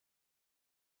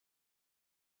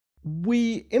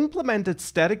We implemented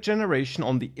static generation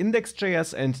on the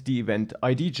index.js and the event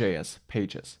ID.js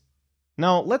pages.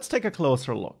 Now let's take a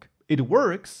closer look. It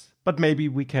works, but maybe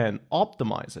we can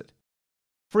optimize it.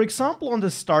 For example, on the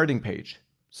starting page,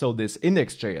 so this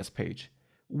index.js page,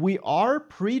 we are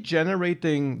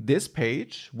pre-generating this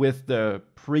page with the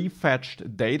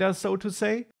pre-fetched data, so to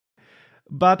say.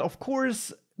 But of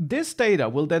course, this data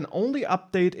will then only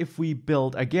update if we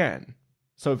build again.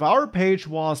 So if our page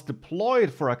was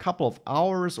deployed for a couple of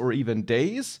hours or even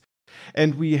days,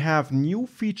 and we have new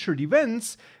featured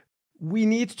events, we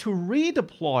need to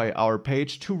redeploy our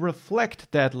page to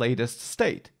reflect that latest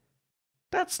state.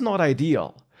 That's not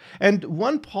ideal. And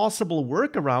one possible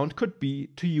workaround could be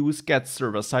to use get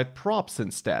server-side props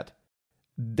instead.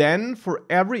 Then for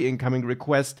every incoming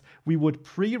request, we would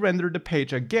pre-render the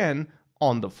page again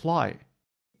on the fly.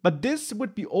 But this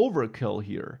would be overkill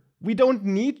here. We don't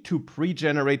need to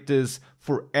pre-generate this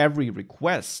for every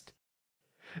request.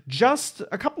 Just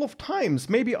a couple of times,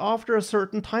 maybe after a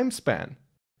certain time span.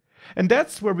 And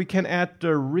that's where we can add the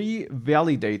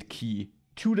revalidate key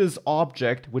to this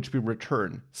object which we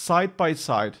return, side by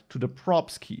side to the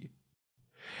props key.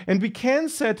 And we can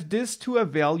set this to a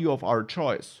value of our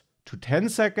choice, to 10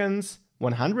 seconds,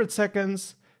 100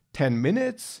 seconds, 10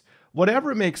 minutes,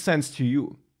 whatever makes sense to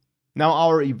you. Now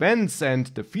our events and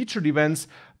the featured events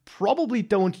probably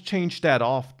don't change that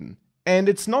often. And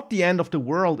it's not the end of the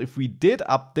world if we did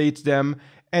update them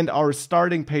and our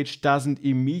starting page doesn't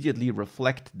immediately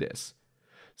reflect this.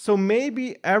 So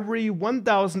maybe every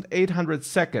 1800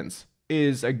 seconds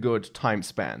is a good time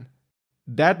span.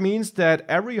 That means that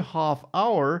every half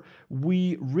hour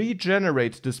we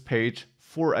regenerate this page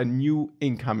for a new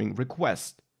incoming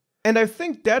request. And I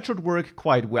think that should work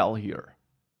quite well here.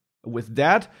 With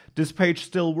that, this page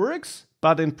still works,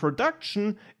 but in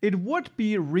production it would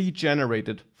be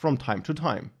regenerated from time to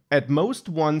time, at most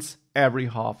once every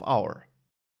half hour.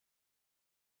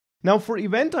 Now for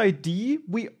event ID,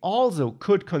 we also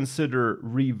could consider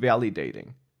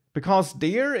revalidating, because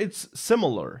there it's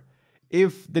similar.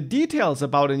 If the details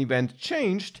about an event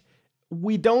changed,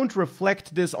 we don't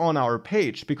reflect this on our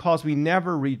page because we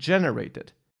never regenerate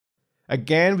it.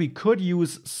 Again, we could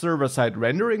use server-side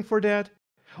rendering for that,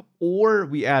 or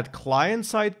we add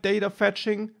client-side data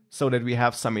fetching so that we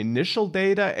have some initial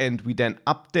data and we then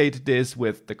update this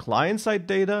with the client-side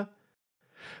data.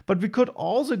 But we could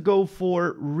also go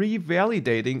for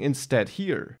revalidating instead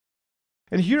here.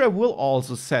 And here I will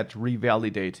also set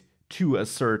revalidate to a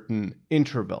certain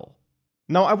interval.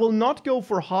 Now I will not go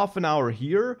for half an hour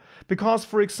here, because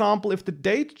for example, if the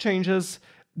date changes,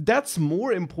 that's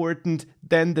more important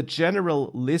than the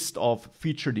general list of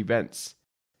featured events.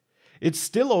 It's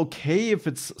still okay if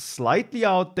it's slightly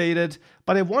outdated,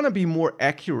 but I want to be more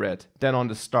accurate than on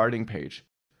the starting page.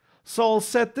 So I'll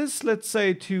set this, let's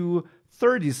say, to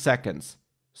 30 seconds,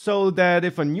 so that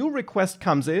if a new request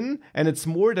comes in and it's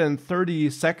more than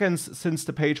 30 seconds since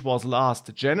the page was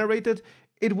last generated,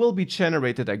 it will be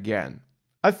generated again.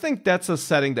 I think that's a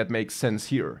setting that makes sense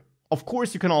here. Of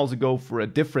course, you can also go for a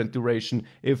different duration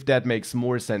if that makes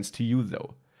more sense to you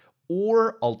though.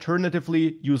 Or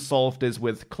alternatively, you solve this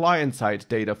with client-side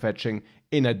data fetching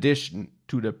in addition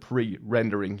to the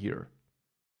pre-rendering here.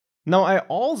 Now I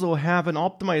also have an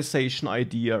optimization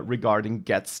idea regarding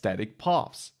get static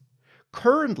paths.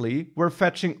 Currently, we're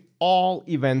fetching all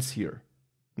events here.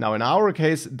 Now in our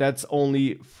case, that's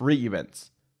only 3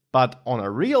 events. But on a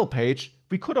real page,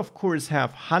 we could of course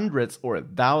have hundreds or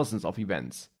thousands of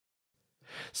events.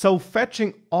 So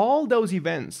fetching all those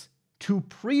events to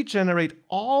pre-generate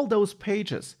all those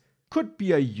pages could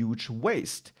be a huge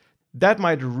waste. That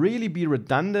might really be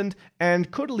redundant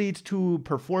and could lead to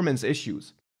performance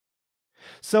issues.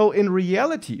 So in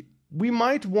reality, we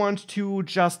might want to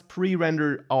just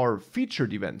pre-render our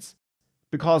featured events,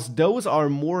 because those are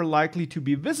more likely to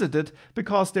be visited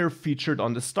because they're featured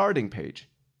on the starting page.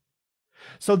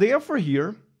 So therefore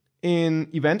here, in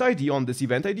event ID on this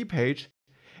event ID page,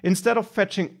 instead of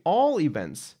fetching all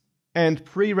events and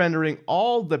pre-rendering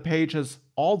all the pages,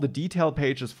 all the detail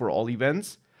pages for all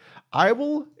events, I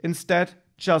will instead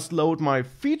just load my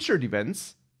featured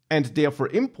events and therefore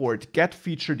import get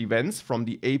featured events from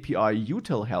the API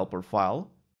util helper file.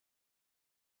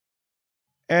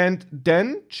 And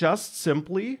then just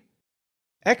simply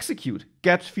execute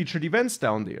get featured events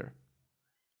down there.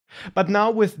 But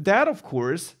now with that, of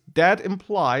course, that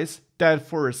implies that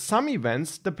for some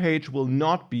events, the page will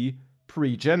not be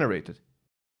pre-generated.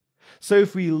 So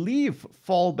if we leave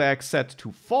fallback set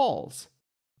to false,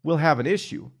 we'll have an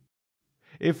issue.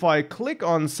 If I click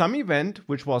on some event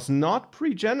which was not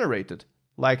pre-generated,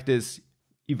 like this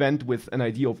event with an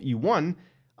ID of E1,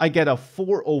 I get a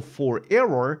 404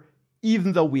 error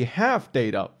even though we have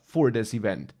data for this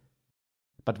event.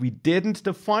 But we didn't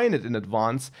define it in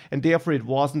advance, and therefore it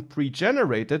wasn't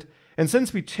pre-generated. And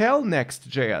since we tell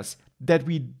Next.js that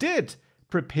we did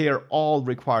prepare all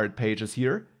required pages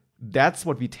here, that's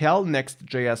what we tell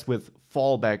Next.js with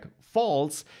fallback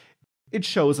false, it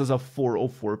shows us a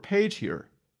 404 page here.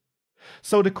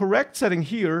 So the correct setting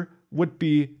here would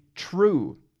be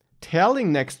true,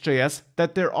 telling Next.js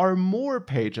that there are more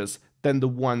pages than the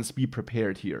ones we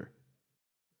prepared here.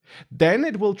 Then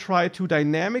it will try to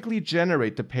dynamically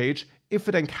generate the page if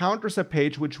it encounters a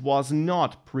page which was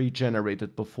not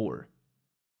pre-generated before.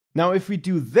 Now, if we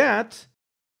do that,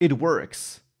 it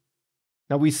works.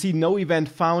 Now we see no event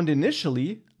found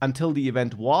initially until the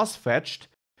event was fetched,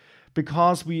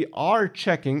 because we are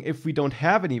checking if we don't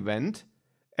have an event,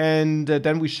 and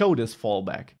then we show this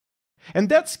fallback. And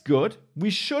that's good. We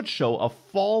should show a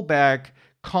fallback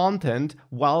content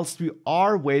whilst we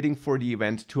are waiting for the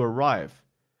event to arrive.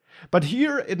 But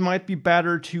here it might be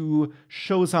better to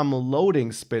show some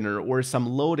loading spinner or some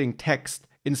loading text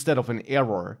instead of an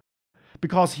error,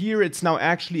 because here it's now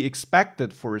actually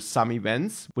expected for some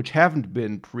events which haven't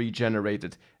been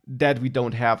pre-generated that we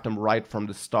don't have them right from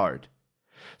the start.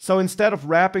 So instead of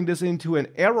wrapping this into an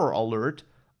error alert,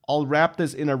 I'll wrap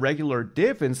this in a regular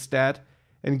div instead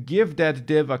and give that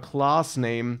div a class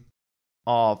name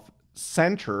of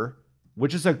center,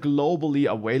 which is a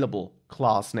globally available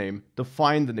class name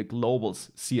defined in the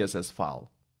globals CSS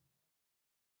file.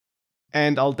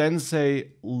 And I'll then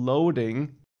say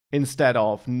loading instead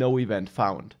of no event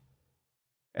found.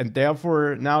 And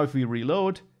therefore, now if we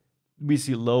reload, we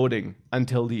see loading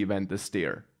until the event is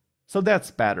there. So that's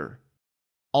better.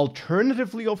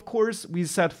 Alternatively, of course, we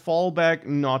set fallback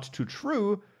not to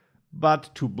true, but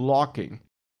to blocking.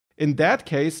 In that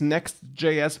case,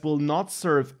 Next.js will not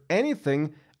serve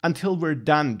anything until we're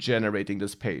done generating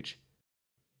this page.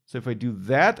 So if I do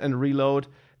that and reload,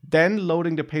 then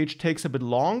loading the page takes a bit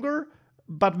longer,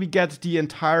 but we get the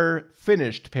entire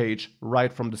finished page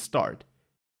right from the start.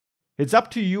 It's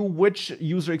up to you which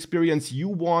user experience you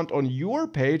want on your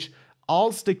page.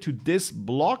 I'll stick to this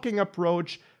blocking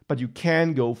approach, but you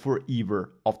can go for either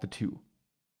of the two.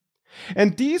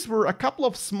 And these were a couple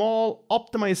of small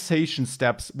optimization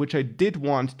steps which I did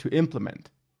want to implement.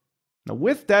 Now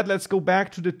with that, let's go back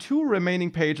to the two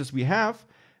remaining pages we have,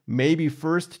 maybe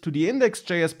first to the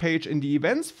index.js page in the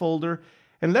events folder,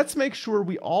 and let's make sure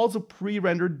we also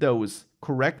pre-rendered those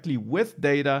correctly with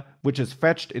data which is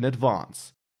fetched in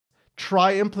advance.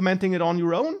 Try implementing it on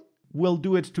your own. We'll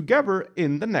do it together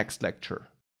in the next lecture.